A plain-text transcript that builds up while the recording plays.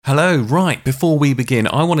Hello, right, before we begin,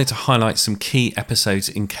 I wanted to highlight some key episodes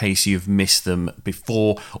in case you've missed them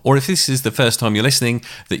before, or if this is the first time you're listening,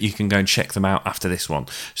 that you can go and check them out after this one.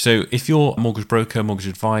 So if you're a mortgage broker, mortgage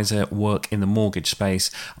advisor, work in the mortgage space,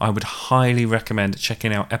 I would highly recommend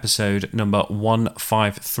checking out episode number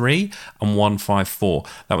 153 and 154.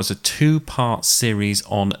 That was a two-part series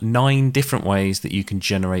on 9 different ways that you can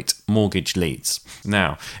generate mortgage leads.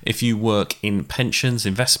 Now, if you work in pensions,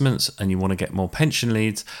 investments, and you want to get more pension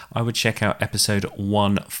leads, I would check out episode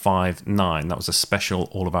 159. That was a special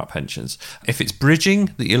all about pensions. If it's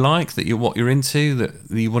bridging that you like, that you're what you're into, that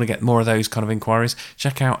you want to get more of those kind of inquiries,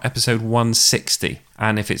 check out episode 160.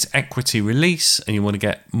 And if it's equity release and you want to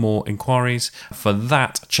get more inquiries, for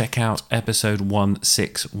that, check out episode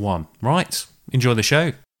 161. Right, enjoy the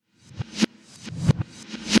show.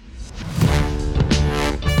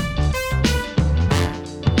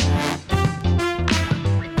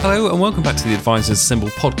 Hello and welcome back to the Advisors Assemble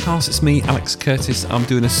podcast. It's me, Alex Curtis. I'm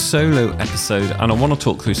doing a solo episode and I want to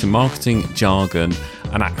talk through some marketing jargon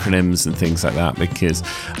and acronyms and things like that because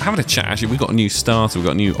I'm having a chat. Actually, we've got a new starter, we've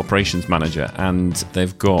got a new operations manager, and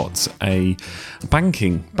they've got a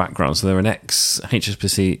banking background. So they're an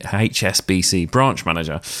ex-HSBC branch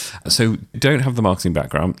manager. So don't have the marketing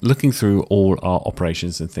background, looking through all our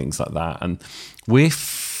operations and things like that. And we're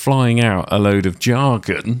flying out a load of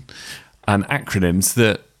jargon and acronyms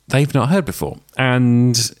that they've not heard before.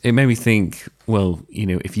 And it made me think, well, you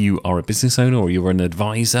know, if you are a business owner or you're an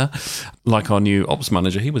advisor, like our new ops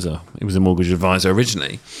manager, he was a mortgage advisor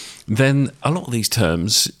originally, then a lot of these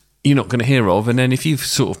terms you're not going to hear of. And then if you've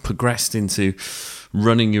sort of progressed into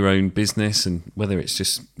running your own business, and whether it's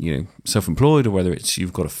just, you know, self-employed or whether it's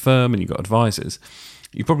you've got a firm and you've got advisors,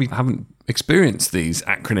 you probably haven't experienced these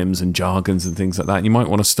acronyms and jargons and things like that. And you might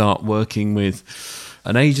want to start working with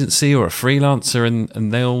an agency or a freelancer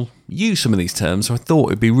and they'll use some of these terms. So I thought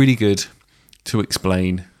it'd be really good to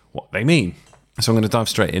explain what they mean. So I'm going to dive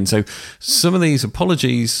straight in. So some of these,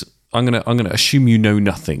 apologies, I'm going to assume you know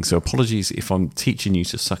nothing. So apologies if I'm teaching you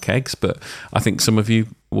to suck eggs, but I think some of you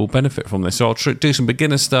will benefit from this. So I'll do some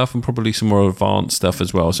beginner stuff and probably some more advanced stuff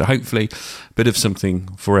as well. So hopefully a bit of something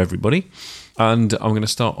for everybody. And I'm going to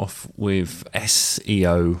start off with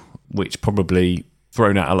SEO, which probably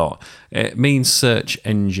thrown out a lot. It means search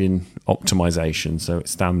engine optimization. So it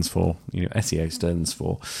stands for, you know, SEO stands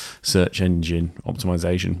for search engine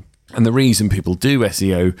optimization. And the reason people do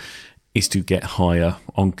SEO is to get higher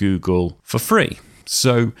on Google for free.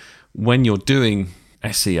 So when you're doing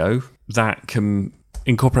SEO, that can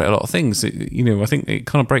incorporate a lot of things. You know, I think it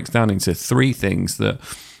kind of breaks down into 3 things. That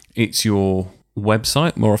it's your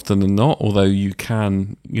website more often than not, although you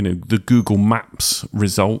can, you know, the Google Maps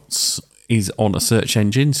results is on a search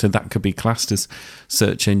engine, so that could be classed as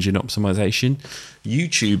search engine optimization.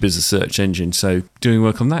 YouTube is a search engine, so doing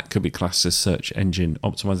work on that could be classed as search engine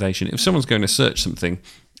optimization. If someone's going to search something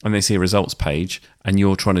and they see a results page and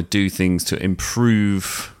you're trying to do things to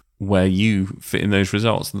improve where you fit in those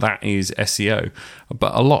results, that is SEO.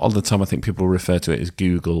 But a lot of the time I think people refer to it as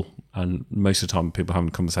Google, and most of the time people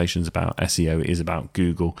having conversations about SEO is about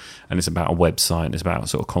Google, and it's about a website and it's about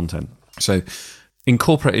sort of content. So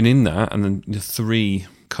incorporating in that, and then the 3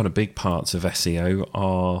 kind of big parts of SEO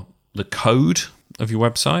are the code of your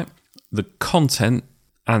website, the content,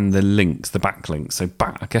 and the links, the backlinks. So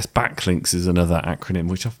I guess backlinks is another acronym,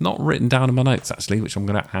 which I've not written down in my notes actually, which I'm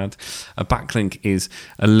going to add. A backlink is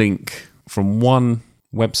a link from one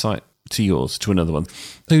website to yours, to another one.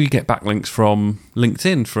 So you get backlinks from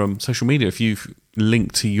LinkedIn, from social media. If you've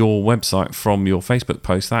linked to your website from your Facebook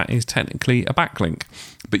post, that is technically a backlink.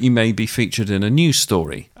 But you may be featured in a news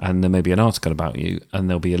story and there may be an article about you and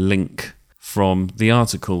there'll be a link from the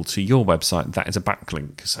article to your website. That is a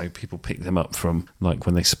backlink. So people pick them up from, like,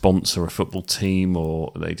 when they sponsor a football team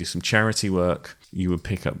or they do some charity work, you would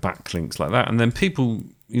pick up backlinks like that. And then people,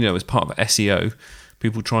 you know, as part of SEO,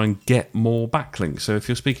 people try and get more backlinks. So if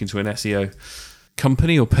you're speaking to an SEO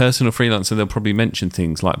company or person or freelancer, they'll probably mention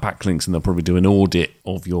things like backlinks and they'll probably do an audit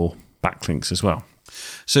of your backlinks as well.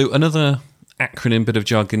 So another acronym, bit of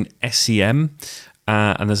jargon, SEM.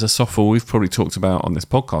 And there's a software we've probably talked about on this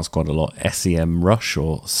podcast quite a lot, SEMrush,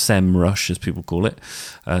 or SEMrush as people call it.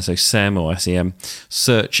 So SEM or SEM,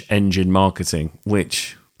 search engine marketing,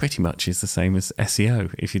 which pretty much is the same as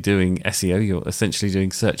SEO. If you're doing SEO, you're essentially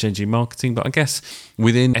doing search engine marketing. But I guess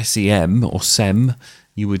within SEM or SEM,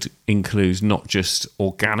 you would include not just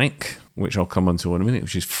organic, which I'll come on to in a minute,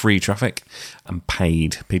 which is free traffic, and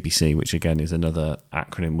paid, PPC, which again is another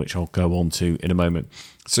acronym which I'll go on to in a moment.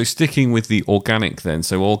 So sticking with the organic then,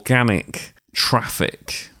 so organic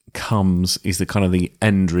traffic is the kind of the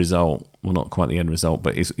end result. Well, not quite the end result,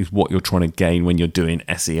 but is what you're trying to gain when you're doing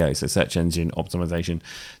SEO, so search engine optimization,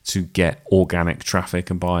 to get organic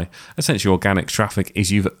traffic. And by essentially organic traffic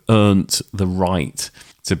is you've earned the right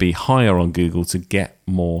to be higher on Google to get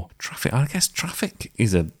more traffic. I guess traffic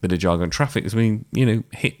is a bit of jargon. Traffic is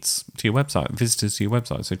hits to your website, visitors to your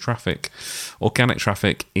website. So traffic, organic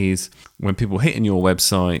traffic, is when people hit in your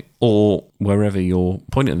website or wherever you're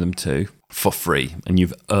pointing them to for free, and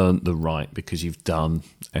you've earned the right because you've done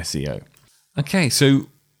SEO. Okay, so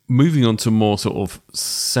moving on to more sort of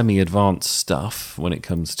semi-advanced stuff when it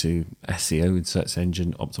comes to SEO and search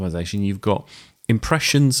engine optimization, you've got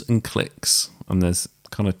impressions and clicks, and there's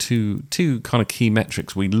kind of two kind of key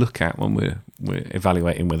metrics we look at when we're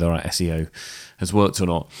evaluating whether our SEO has worked or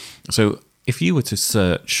not. So if you were to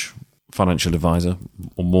search financial advisor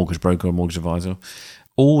or mortgage broker or mortgage advisor,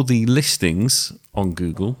 all the listings on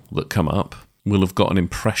Google that come up will have got an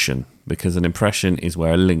impression, because an impression is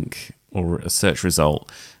where a link or a search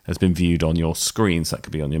result has been viewed on your screen. So that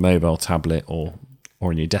could be on your mobile, tablet, or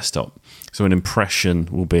on your desktop. So an impression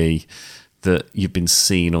will be that you've been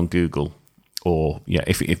seen on Google. Or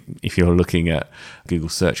if you're looking at Google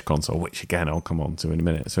Search Console, which again I'll come on to in a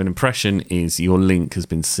minute. So an impression is your link has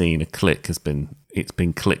been seen, it's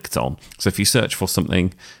been clicked on. So if you search for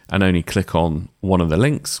something and only click on one of the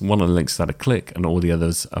links has had a click, and all the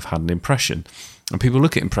others have had an impression. And people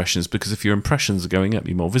look at impressions because if your impressions are going up,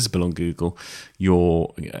 you're more visible on Google,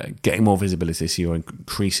 you're getting more visibility, so you're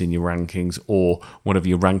increasing your rankings, or whatever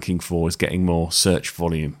you're ranking for is getting more search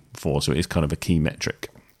volume for. So it is kind of a key metric.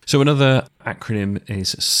 So another acronym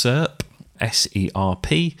is SERP,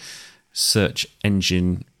 S-E-R-P, Search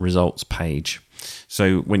Engine Results Page.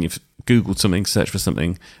 So when you've Googled something, searched for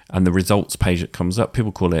something, and the results page that comes up,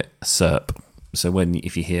 people call it SERP. So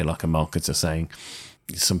if you hear like a marketer saying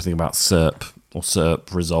something about SERP or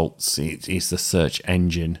SERP results, it's the Search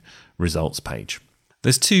Engine Results page.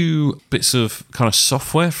 There's two bits of kind of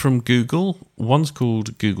software from Google. One's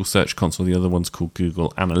called Google Search Console, the other one's called Google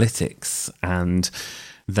Analytics, and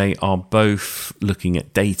they are both looking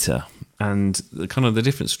at data. And the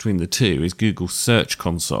difference between the two is Google Search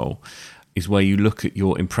Console is where you look at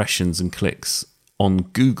your impressions and clicks on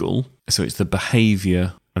Google. So it's the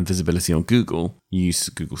behavior and visibility on Google you use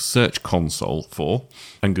Google Search Console for,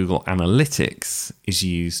 and Google Analytics is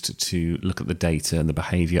used to look at the data and the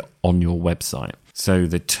behavior on your website. So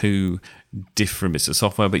the two different bits of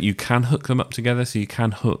software, but you can hook them up together. So you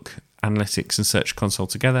can hook Analytics and Search Console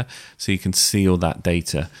together, so you can see all that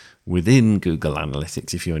data within Google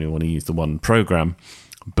Analytics if you only want to use the one program,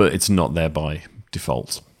 but it's not there by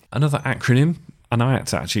default. Another acronym, and I had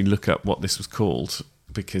to actually look up what this was called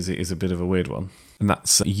because it is a bit of a weird one, and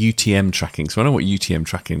that's UTM tracking. So I know what UTM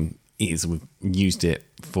tracking is. We've used it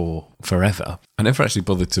for forever. I never actually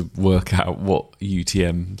bothered to work out what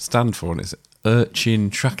UTM stand for, and it's Urchin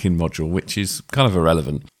Tracking Module, which is kind of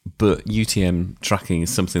irrelevant. But UTM tracking is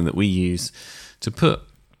something that we use to put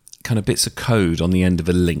kind of bits of code on the end of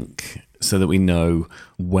a link so that we know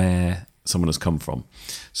where someone has come from.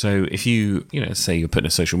 So if you say you're putting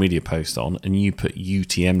a social media post on and you put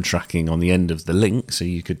UTM tracking on the end of the link, so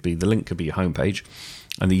the link could be your homepage,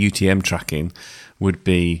 and the UTM tracking would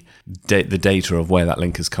be the data of where that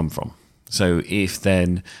link has come from. So if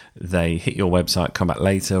then they hit your website, come back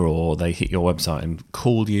later, or they hit your website and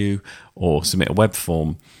call you or submit a web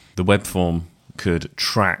form, the web form could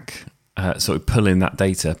track, pull in that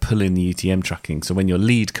data, pull in the UTM tracking. So when your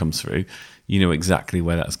lead comes through, you know exactly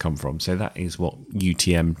where that's come from. So that is what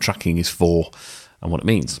UTM tracking is for and what it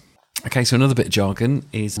means. Okay, so another bit of jargon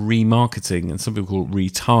is remarketing, and some people call it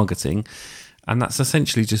retargeting. And that's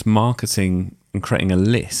essentially just marketing and creating a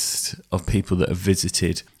list of people that have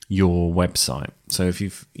visited your website. So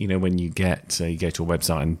if when you go to a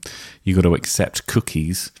website and you've got to accept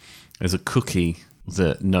cookies, there's a cookie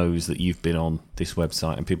that knows that you've been on this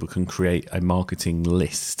website, and people can create a marketing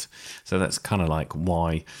list. So that's kind of like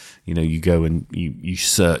why, you go and you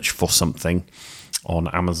search for something on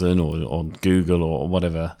Amazon or on Google or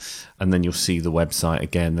whatever, and then you'll see the website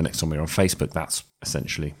again the next time you're on Facebook. That's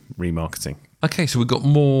essentially remarketing. Okay, so we've got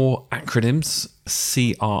more acronyms.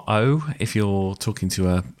 CRO, if you're talking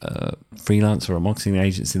to a freelance or a marketing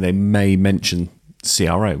agency, they may mention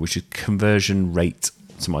CRO, which is conversion rate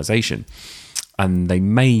optimization. And they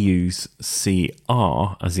may use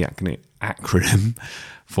CR as the acronym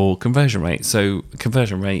for conversion rate. So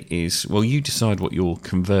conversion rate is, you decide what your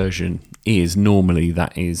conversion is. Normally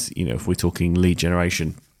that is, if we're talking lead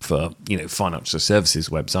generation for, financial services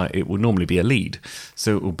website, it will normally be a lead.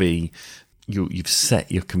 So it will be you've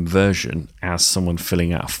set your conversion as someone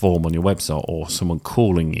filling out a form on your website, or someone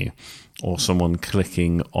calling you, or someone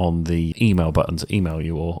clicking on the email button to email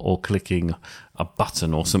you, or clicking a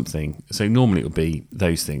button or something. So normally it would be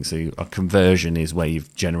those things. So a conversion is where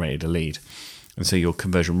you've generated a lead. And so your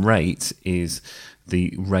conversion rate is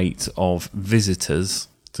the rate of visitors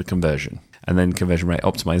to conversion. And then conversion rate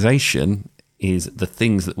optimization is the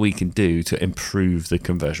things that we can do to improve the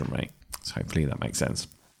conversion rate. So hopefully that makes sense.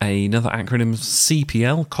 Another acronym,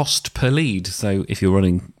 CPL, cost per lead. So if you're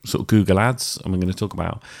running sort of Google Ads, and we're going to talk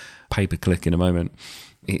about pay-per-click in a moment,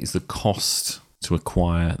 it is the cost to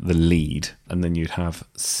acquire the lead. And then you'd have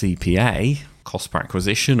CPA, cost per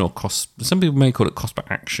acquisition, or cost, some people may call it cost per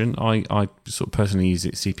action. I sort of personally use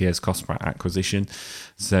it CPA as cost per acquisition.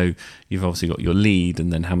 So you've obviously got your lead,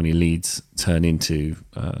 and then how many leads turn into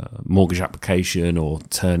mortgage application, or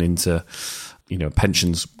turn into a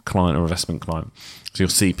pensions client or investment client. So your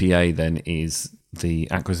CPA then is the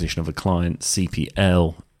acquisition of a client.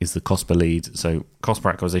 CPL is the cost per lead. So cost per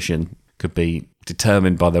acquisition could be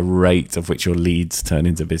determined by the rate of which your leads turn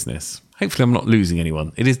into business. Hopefully I'm not losing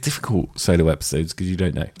anyone. It is difficult solo episodes because you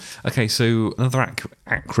don't know. Okay, so another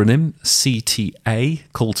acronym, CTA,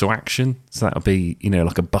 call to action. So that would be,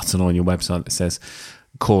 like a button on your website that says,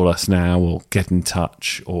 call us now, or get in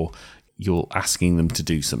touch, or you're asking them to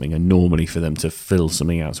do something, and normally for them to fill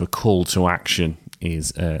something out. So a call to action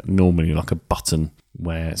is normally like a button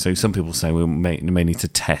where, so some people say we may need to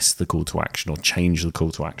test the call to action or change the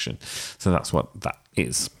call to action. So that's what that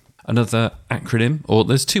is. Another acronym, or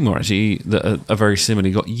there's two more actually that are very similar.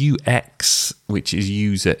 You've got UX, which is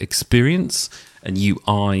user experience, and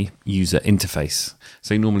UI, user interface.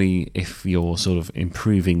 So normally if you're sort of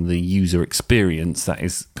improving the user experience, that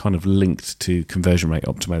is kind of linked to conversion rate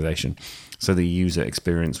optimization. So the user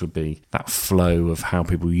experience would be that flow of how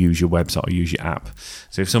people use your website or use your app.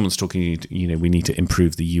 So if someone's talking, we need to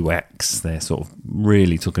improve the UX, they're sort of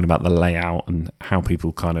really talking about the layout and how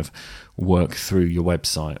people kind of work through your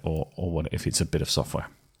website, or what if it's a bit of software.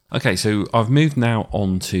 Okay, so I've moved now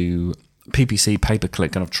on to PPC,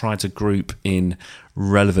 pay-per-click, and I've tried to group in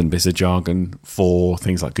relevant bits of jargon for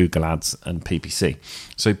things like Google Ads and PPC.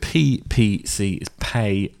 So PPC is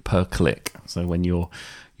pay per click. So when you're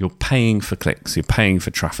paying for clicks, you're paying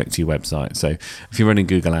for traffic to your website. So if you're running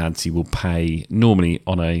Google Ads, you will pay normally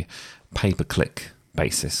on a pay-per-click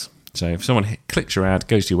basis. So if someone clicks your ad,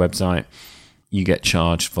 goes to your website, you get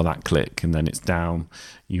charged for that click, and then it's down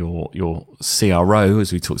your CRO,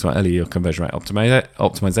 as we talked about earlier, your conversion rate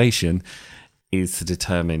optimization is to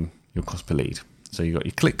determine your cost per lead. So you've got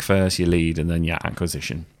your click first, your lead, and then your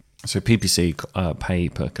acquisition. So PPC, pay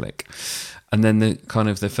per click. And then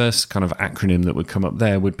the first kind of acronym that would come up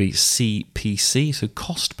there would be CPC, so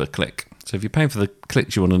cost per click. So if you're paying for the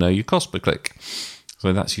clicks, you want to know your cost per click.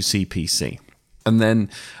 So that's your CPC. And then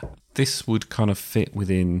this would kind of fit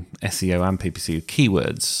within SEO and PPC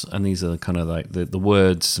keywords, and these are kind of like the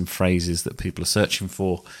words and phrases that people are searching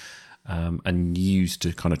for and use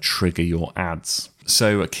to kind of trigger your ads.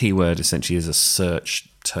 So a keyword essentially is a search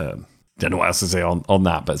term. Don't know what else to say on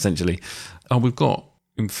that, but essentially, we've got,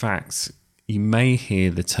 in fact, you may hear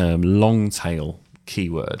the term long tail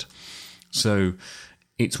keyword. So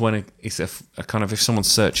it's when it's a kind of, if someone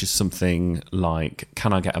searches something like,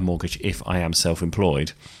 can I get a mortgage if I am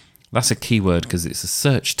self-employed? That's a keyword because it's a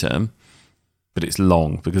search term, but it's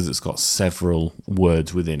long because it's got several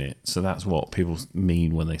words within it. So that's what people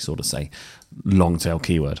mean when they sort of say long tail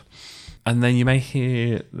keyword. And then you may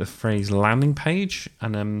hear the phrase landing page.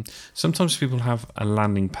 And sometimes people have a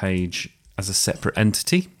landing page as a separate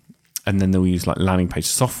entity, and then they'll use like landing page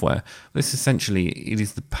software. This essentially, it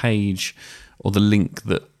is the page or the link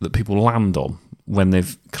that people land on when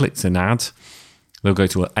they've clicked an ad. They'll go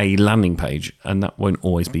to a landing page, and that won't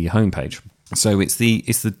always be your homepage. So it's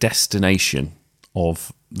the destination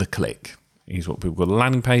of the click is what people call a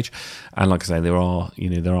landing page. And like I say, there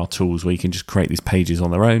are tools where you can just create these pages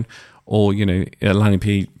on their own, or a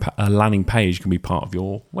landing page can be part of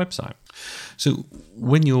your website. So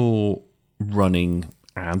when you're running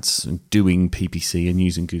ads and doing PPC and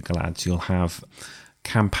using Google Ads, you'll have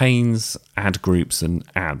campaigns, ad groups, and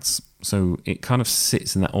ads. So it kind of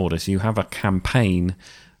sits in that order. So you have a campaign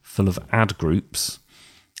full of ad groups,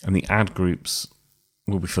 and the ad groups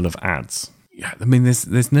will be full of ads. Yeah, I mean,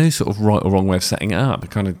 there's no sort of right or wrong way of setting it up.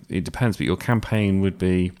 It depends, but your campaign would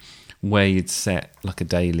be where you'd set like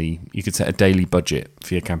you could set a daily budget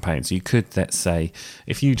for your campaign. So you could, let's say,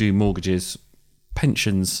 if you do mortgages,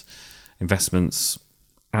 pensions, investments,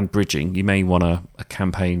 and bridging, you may want a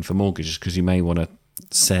campaign for mortgages because you may want to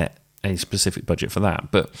set a specific budget for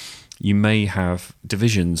that. But you may have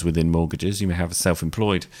divisions within mortgages. You may have a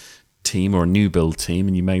self-employed team or a new build team,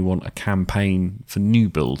 and you may want a campaign for new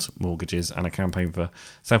build mortgages and a campaign for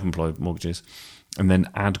self-employed mortgages, and then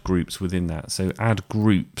ad groups within that. So ad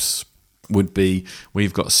groups would be where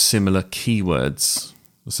you've got similar keywords.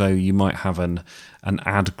 So you might have an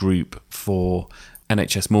ad group for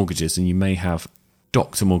NHS mortgages, and you may have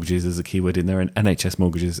doctor mortgages as a keyword in there and NHS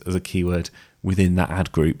mortgages as a keyword within that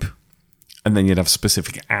ad group. And then you'd have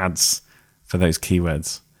specific ads for those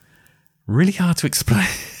keywords. Really hard to explain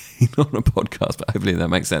on a podcast, but hopefully that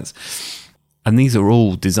makes sense. And these are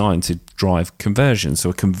all designed to drive conversion.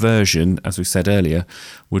 So a conversion, as we said earlier,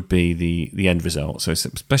 would be the end result. So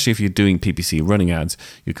especially if you're doing PPC running ads,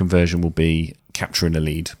 your conversion will be capturing a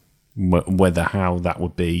lead. Whether how that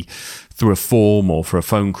would be through a form or for a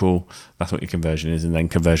phone call, that's what your conversion is. And then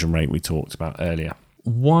conversion rate we talked about earlier.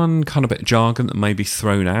 One kind of bit of jargon that may be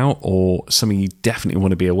thrown out, or something you definitely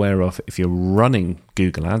want to be aware of if you're running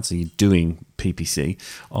Google Ads or you're doing PPC,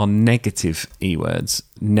 are negative keywords.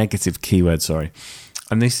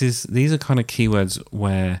 And these are kind of keywords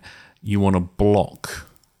where you want to block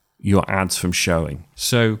your ads from showing.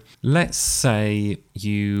 So let's say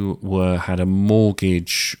you had a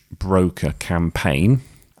mortgage broker campaign,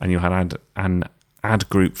 and you had an ad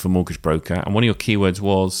group for mortgage broker, and one of your keywords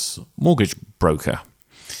was mortgage broker,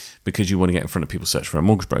 because you want to get in front of people search for a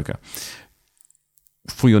mortgage broker.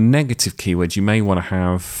 For your negative keywords, you may want to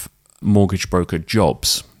have mortgage broker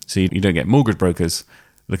jobs. So you don't get mortgage brokers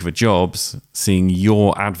looking for jobs, seeing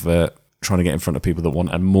your advert trying to get in front of people that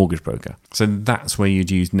want a mortgage broker. So that's where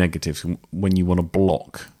you'd use negatives when you want to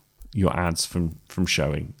block your ads from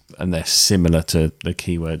showing, and they're similar to the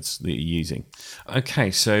keywords that you're using.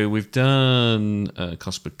 Okay, so we've done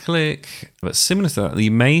cost per click, but similar to that,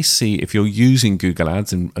 you may see, if you're using Google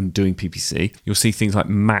Ads and doing PPC, you'll see things like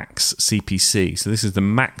max CPC. So this is the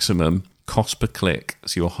maximum cost per click,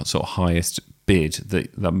 so your sort of highest bid, the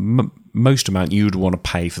most amount you would want to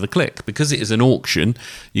pay for the click. Because it is an auction,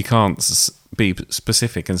 you can't be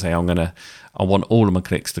specific and say, I want all of my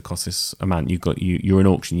clicks to cost this amount. You're an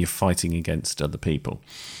auction, you're fighting against other people.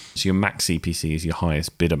 So your max CPC is your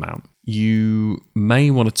highest bid amount. You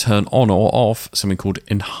may want to turn on or off something called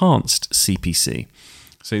enhanced CPC.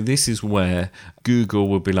 So this is where Google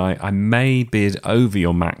will be like, I may bid over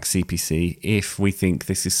your max CPC if we think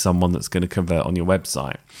this is someone that's going to convert on your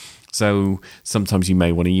website. So sometimes you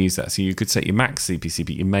may want to use that. So you could set your max CPC,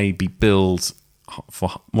 but you may be billed for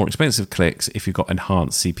more expensive clicks if you've got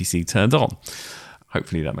enhanced CPC turned on.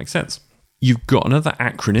 Hopefully that makes sense. You've got another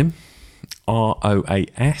acronym,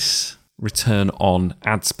 ROAS, return on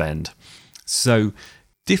ad spend. So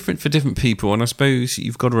different for different people, and I suppose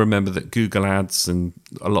you've got to remember that Google Ads and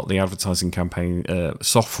a lot of the advertising campaign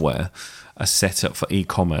software are set up for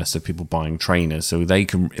e-commerce, so people buying trainers, so they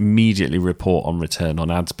can immediately report on return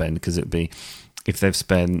on ad spend, because it'd be, if they've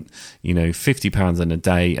spent £50 in a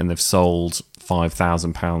day and they've sold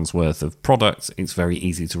 £5,000 worth of products, it's very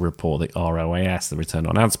easy to report the ROAS, the return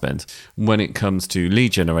on ad spend. When it comes to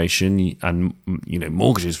lead generation and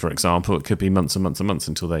mortgages, for example, it could be months and months and months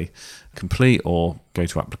until they complete or go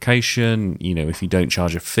to application. If you don't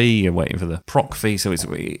charge a fee, you're waiting for the proc fee. So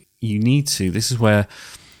this is where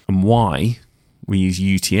and why we use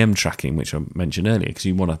UTM tracking, which I mentioned earlier, because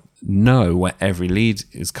you want to know where every lead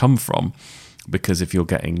has come from. Because if you're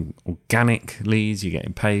getting organic leads, you're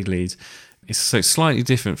getting paid leads. It's so slightly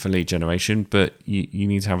different for lead generation, but you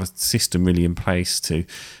need to have a system really in place to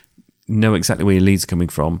know exactly where your leads are coming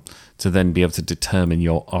from, to then be able to determine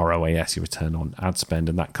your ROAS, your return on ad spend,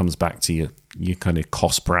 and that comes back to your kind of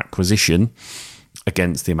cost per acquisition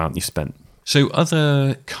against the amount you spent. So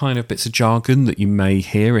other kind of bits of jargon that you may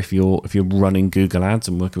hear if you're running Google Ads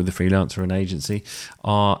and working with a freelancer or an agency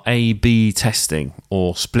are A/B testing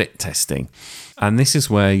or split testing. And this is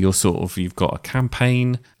where you've got a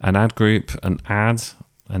campaign, an ad group, an ad,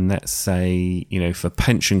 and let's say, for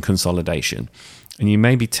pension consolidation. And you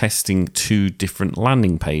may be testing two different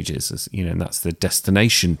landing pages, and that's the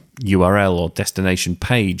destination URL or destination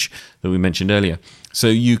page that we mentioned earlier. So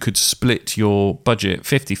you could split your budget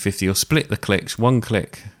 50-50 or split the clicks. One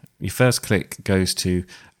click, your first click goes to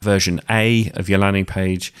version A of your landing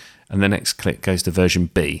page, and the next click goes to version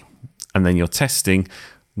B. And then you're testing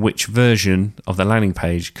which version of the landing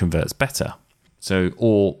page converts better. So,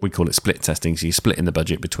 or we call it split testing. So you're splitting the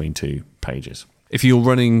budget between two pages. If you're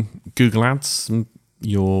running Google Ads and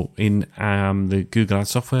you're in the Google Ads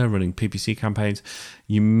software running PPC campaigns,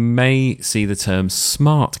 you may see the term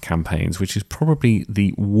smart campaigns, which is probably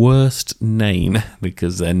the worst name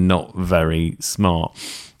because they're not very smart.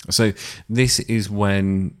 So this is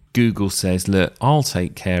when Google says, look, I'll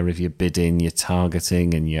take care of your bidding, your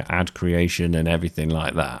targeting and your ad creation and everything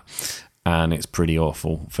like that. and it's pretty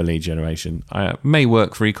awful for lead generation. May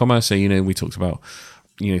work for e-commerce. So, we talked about,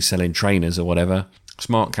 selling trainers or whatever.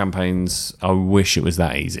 Smart campaigns, I wish it was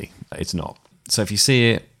that easy. It's not. So if you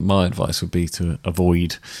see it, my advice would be to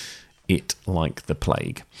avoid it like the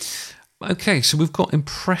plague. Okay, so we've got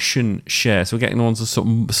impression share. So we're getting on to sort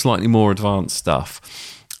of slightly more advanced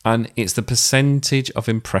stuff. And it's the percentage of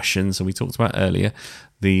impressions, and we talked about earlier,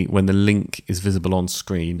 when the link is visible on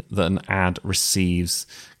screen, that an ad receives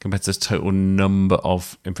compared to the total number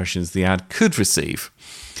of impressions the ad could receive.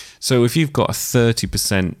 So if you've got a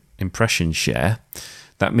 30% impression share,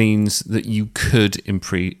 that means that you could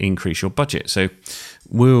increase your budget. So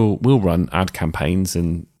we'll run ad campaigns,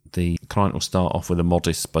 and the client will start off with a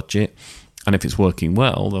modest budget. And if it's working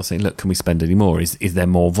well, they'll say, look, can we spend any more? Is there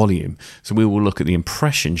more volume? So we will look at the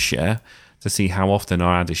impression share to see how often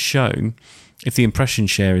our ad is shown. If the impression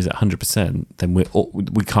share is at 100%, then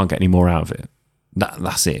we can't get any more out of it.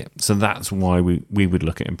 That's it. So that's why we would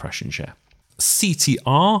look at impression share.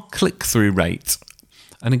 CTR, click-through rate.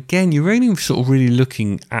 And again, you're only sort of really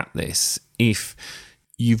looking at this if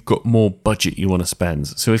you've got more budget you want to spend.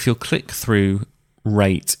 So if your click-through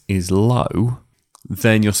rate is low,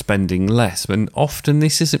 then you're spending less. And often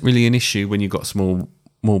this isn't really an issue when you've got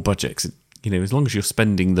more budgets. As long as you're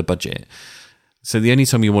spending the budget. So the only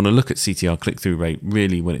time you want to look at CTR, click-through rate,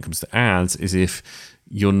 really when it comes to ads, is if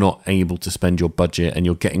you're not able to spend your budget and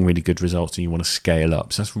you're getting really good results and you want to scale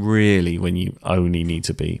up. So that's really when you only need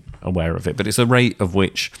to be aware of it. But it's a rate of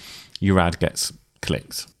which your ad gets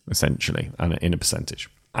clicked, essentially, and in a percentage.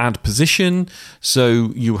 Ad position.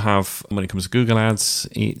 So you have, when it comes to Google Ads,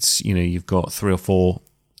 it's, you've got 3 or 4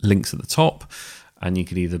 links at the top, and you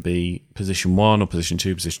could either be position 1 or position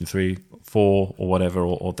 2, position 3, 4, or whatever,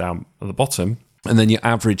 or down at the bottom. And then your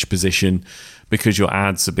average position, because your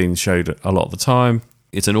ads are being showed a lot of the time.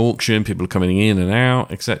 It's an auction, people are coming in and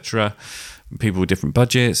out, etc. People with different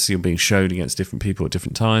budgets, you're being showed against different people at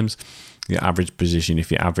different times. Your average position,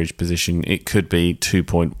 if your average position, it could be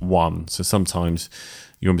 2.1. So sometimes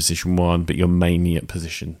you're in position 1, but you're mainly at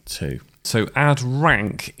position 2. So ad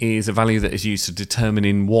rank is a value that is used to determine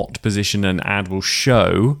in what position an ad will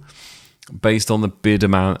show based on the bid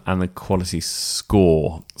amount and the quality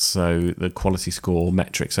score. So the quality score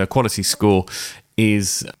metric. So a quality score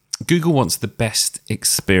is Google wants the best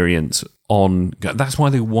experience on. That's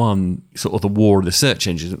why they won sort of the war of the search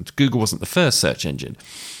engines. Google wasn't the first search engine,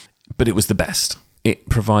 but it was the best. It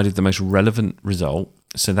provided the most relevant result.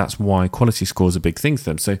 So that's why quality score is a big thing for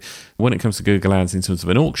them. So when it comes to Google Ads in terms of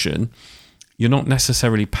an auction, you're not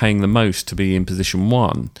necessarily paying the most to be in position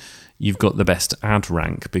 1. You've got the best ad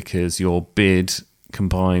rank because your bid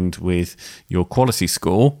combined with your quality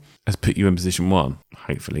score has put you in position 1.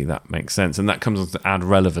 Hopefully that makes sense. And that comes on to ad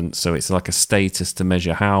relevance. So it's like a status to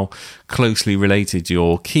measure how closely related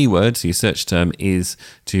your keyword, so your search term, is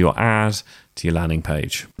to your ad, to your landing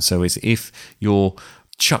page. So it's if you're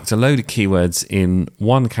chucked a load of keywords in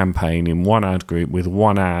one campaign, in one ad group, with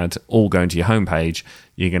one ad all going to your homepage,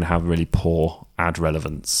 you're going to have really poor ad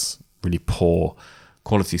relevance, really poor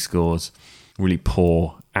quality scores, really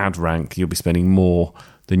poor ad rank. You'll be spending more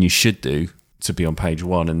than you should do to be on page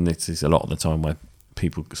 1, and this is a lot of the time where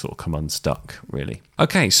people sort of come unstuck, really.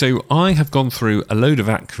 Okay, so I have gone through a load of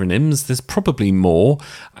acronyms. There's probably more,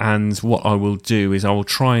 and what I will do is I'll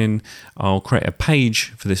create a page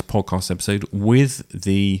for this podcast episode with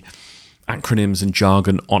the acronyms and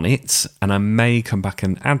jargon on it, and I may come back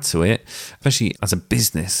and add to it, especially as a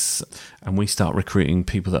business and we start recruiting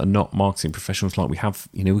people that are not marketing professionals. Like we have,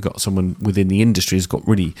 we've got someone within the industry who's got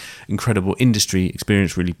really incredible industry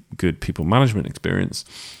experience, really good people management experience,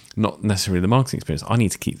 not necessarily the marketing experience. I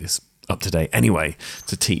need to keep this up to date anyway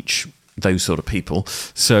to teach those sort of people.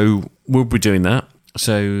 So we'll be doing that.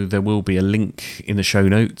 So there will be a link in the show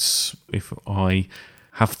notes if I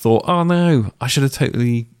have thought, oh no, I should have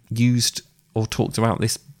totally used or talked about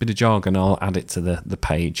this bit of jargon. I'll add it to the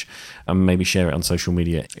page and maybe share it on social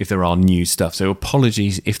media if there are new stuff. So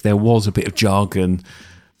apologies if there was a bit of jargon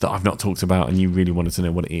that I've not talked about and you really wanted to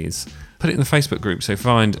know what it is. Put it in the Facebook group. So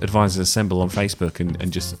find Advisors Assemble on Facebook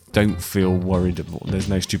and just don't feel worried. There's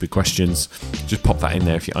no stupid questions. Just pop that in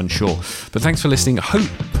there if you're unsure. But thanks for listening. I hope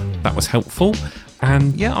that was helpful.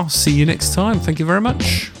 And yeah, I'll see you next time. Thank you very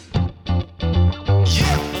much.